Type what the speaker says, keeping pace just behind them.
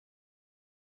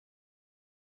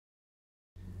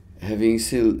having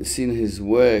seen his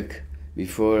work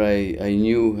before, I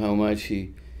knew how much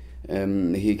he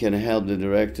can help the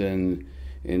director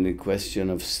in the question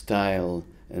of style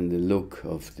and the look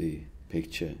of the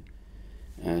picture.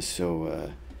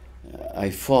 So I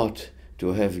fought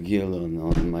to have Gil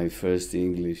on my first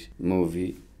English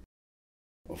movie.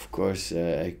 Of course,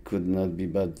 I could not be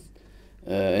but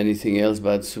anything else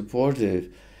but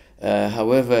supportive.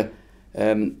 However,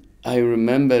 I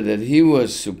remember that he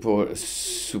was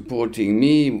supporting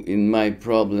me in my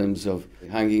problems of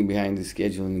hanging behind the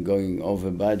schedule and going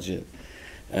over budget,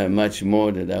 much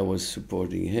more than I was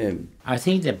supporting him. I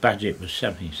think the budget was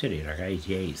something silly, like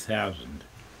 88,000,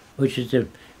 which is the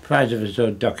price of a sort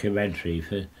of documentary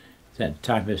for that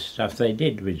type of stuff they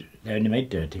did. They only made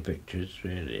dirty pictures,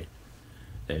 really,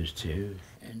 those two.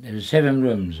 And there were 7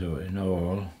 rooms in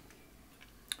all,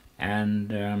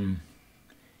 and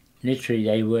literally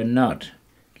they were not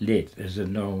lit as a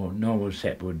normal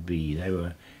set would be.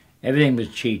 Everything was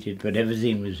cheated, but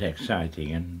everything was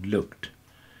exciting and looked.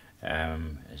 There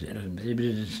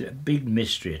was a big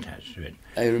mystery attached to it.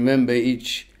 I remember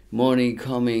each morning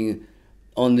coming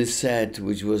on the set,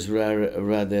 which was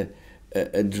rather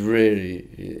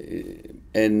dreary,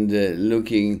 and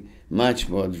looking much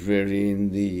more dreary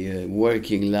in the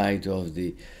working light of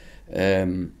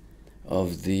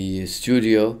the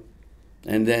studio.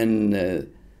 And then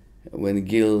when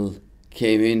Gil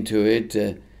came into it,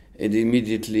 it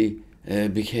immediately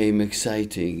became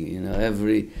exciting. You know,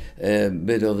 every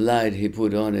bit of light he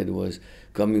put on it was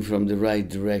coming from the right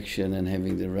direction and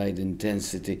having the right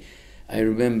intensity. I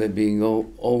remember being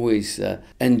always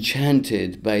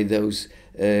enchanted by those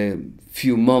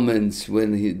few moments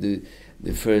when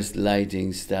the first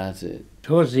lighting started.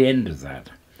 Towards the end of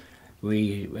that,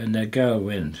 when the girl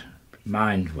went,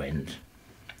 mind went.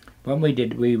 What we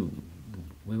did, we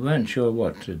weren't sure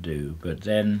what to do, but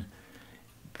then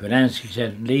Polanski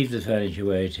said, leave the furniture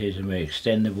where it is and we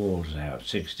extend the walls out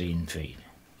 16 feet,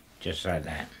 just like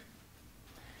that,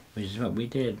 which is what we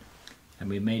did. And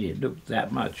we made it look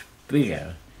that much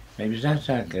bigger. It was just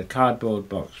like a cardboard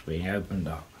box being opened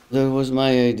up. That was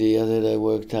my idea that I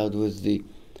worked out with the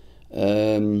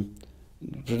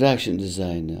production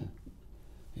designer,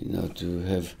 you know, to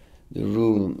have the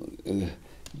room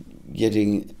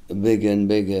getting bigger and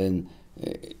bigger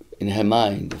in her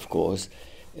mind, of course,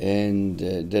 and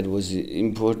that was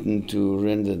important to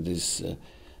render this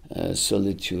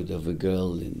solitude of a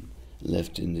girl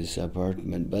left in this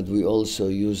apartment. But we also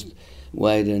used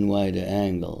wider and wider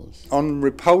angles. On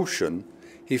Repulsion,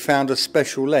 he found a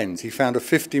special lens. He found a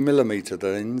 50mm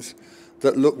lens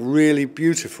that looked really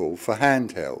beautiful for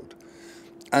handheld.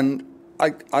 And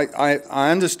I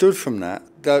understood from that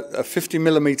a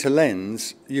 50mm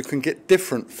lens, you can get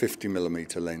different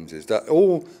 50mm lenses. That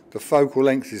all the focal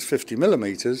length is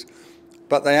 50mm,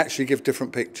 but they actually give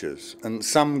different pictures. And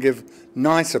some give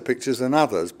nicer pictures than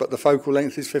others, but the focal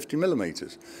length is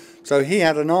 50mm. So he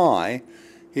had an eye,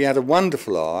 he had a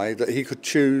wonderful eye that he could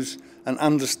choose and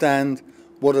understand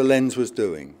what a lens was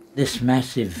doing. This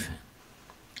massive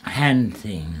hand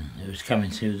thing that was coming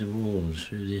through the walls,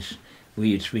 through this,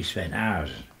 we spent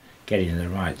hours getting the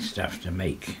right stuff to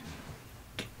make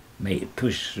it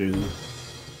push through.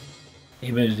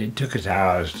 It took us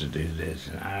hours to do this,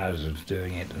 and hours of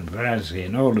doing it, and Polanski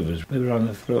and all of us, we were on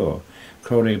the floor,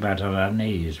 crawling about on our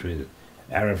knees with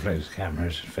Araflex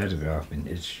cameras photographing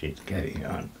this shit going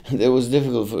on. It was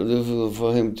difficult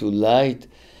for him to light,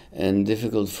 and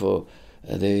difficult for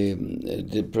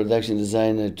the production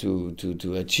designer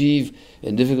to achieve,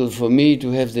 and difficult for me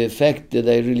to have the effect that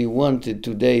I really wanted.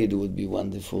 Today it would be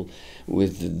wonderful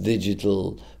with the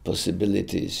digital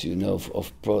possibilities, you know,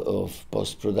 of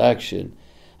post-production.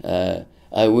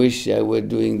 I wish I were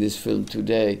doing this film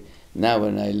today. Now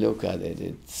when I look at it,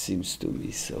 it seems to me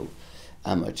so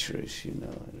amateurish, you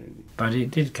know. Really. But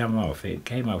it did come off. It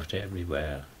came off to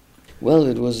everywhere. Well,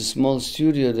 it was a small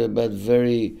studio, but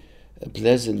very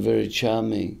pleasant, very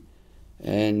charming,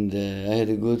 and I had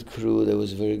a good crew. There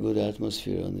was a very good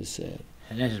atmosphere on the set.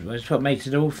 And that's what makes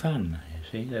it all fun, you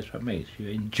see. That's what makes you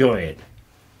enjoy it.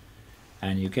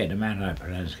 And you get a man like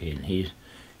Polanski, and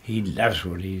he loves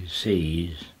what he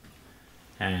sees,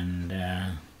 and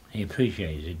he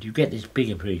appreciates it. You get this big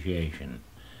appreciation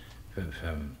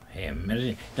from him,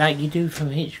 like you do from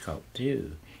Hitchcock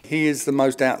too. He is the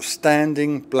most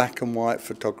outstanding black and white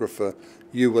photographer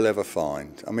you will ever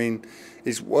find. I mean,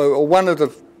 he's one of the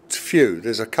few.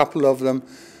 There's a couple of them,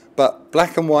 but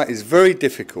black and white is very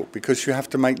difficult because you have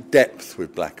to make depth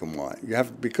with black and white.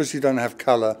 Because you don't have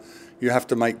colour, you have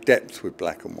to make depth with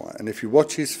black and white. And if you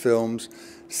watch his films,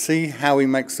 see how he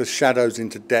makes the shadows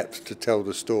into depth to tell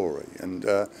the story. And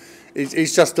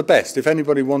he's just the best. If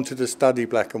anybody wanted to study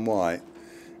black and white,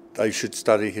 they should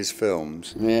study his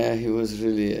films. Yeah, he was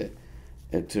really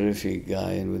a terrific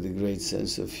guy and with a great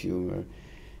sense of humor.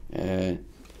 And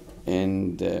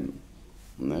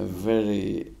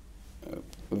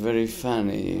very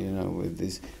funny, you know,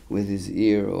 with his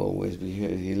ear always,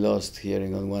 because he lost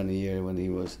hearing on one ear when he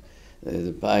was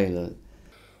the pilot.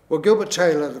 Well, Gilbert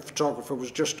Taylor, the photographer,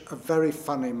 was just a very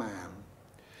funny man.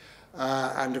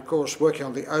 And of course, working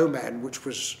on the Omen, which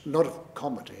was not a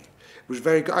comedy, was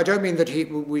very good. I don't mean that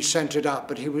we sent it up,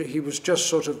 but he was just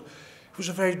sort of, he was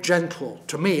a very gentle,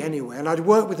 to me anyway, and I'd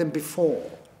worked with him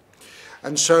before.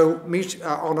 And so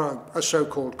on a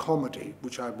so-called comedy,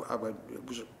 which it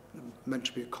was meant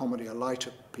to be a comedy, a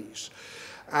lighter piece,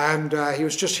 and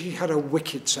he had a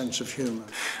wicked sense of humour.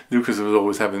 Lucas was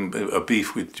always having a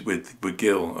beef with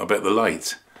Gil about the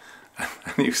light,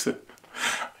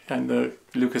 and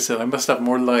Lucas said, "I must have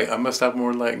more light. I must have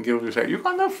more light." And Gil was like, "You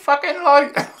got no fucking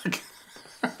light."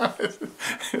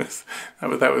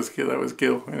 that was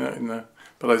Gil.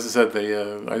 But as I said,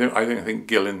 I don't think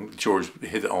Gil and George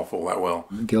hit it off all that well.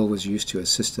 Gil was used to a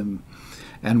system,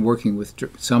 and working with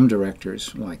some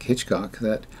directors like Hitchcock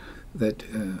that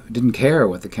didn't care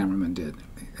what the cameraman did.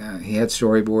 He had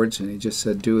storyboards, and he just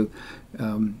said,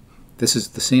 this is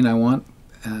the scene I want.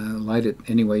 Light it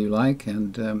any way you like,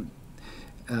 and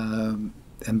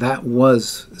that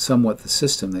was somewhat the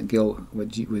system that Gil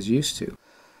was used to.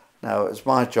 Now, it's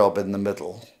my job in the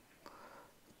middle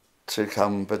to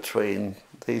come between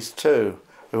these two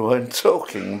who weren't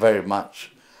talking very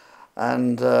much,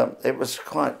 and it was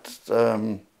quite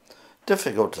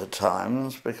difficult at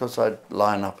times because I'd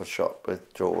line up a shot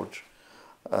with George,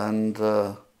 and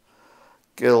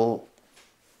Gil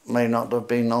may not have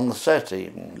been on the set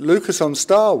even. Lucas on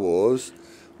Star Wars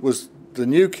was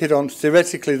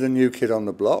theoretically the new kid on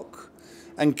the block,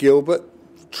 and Gilbert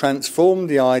transformed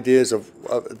the ideas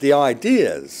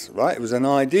right? It was an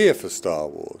idea for Star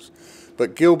Wars,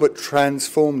 but Gilbert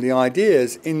transformed the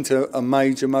ideas into a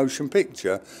major motion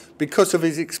picture because of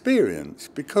his experience,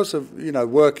 because of,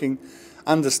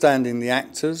 understanding the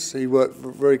actors. He worked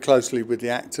very closely with the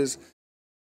actors.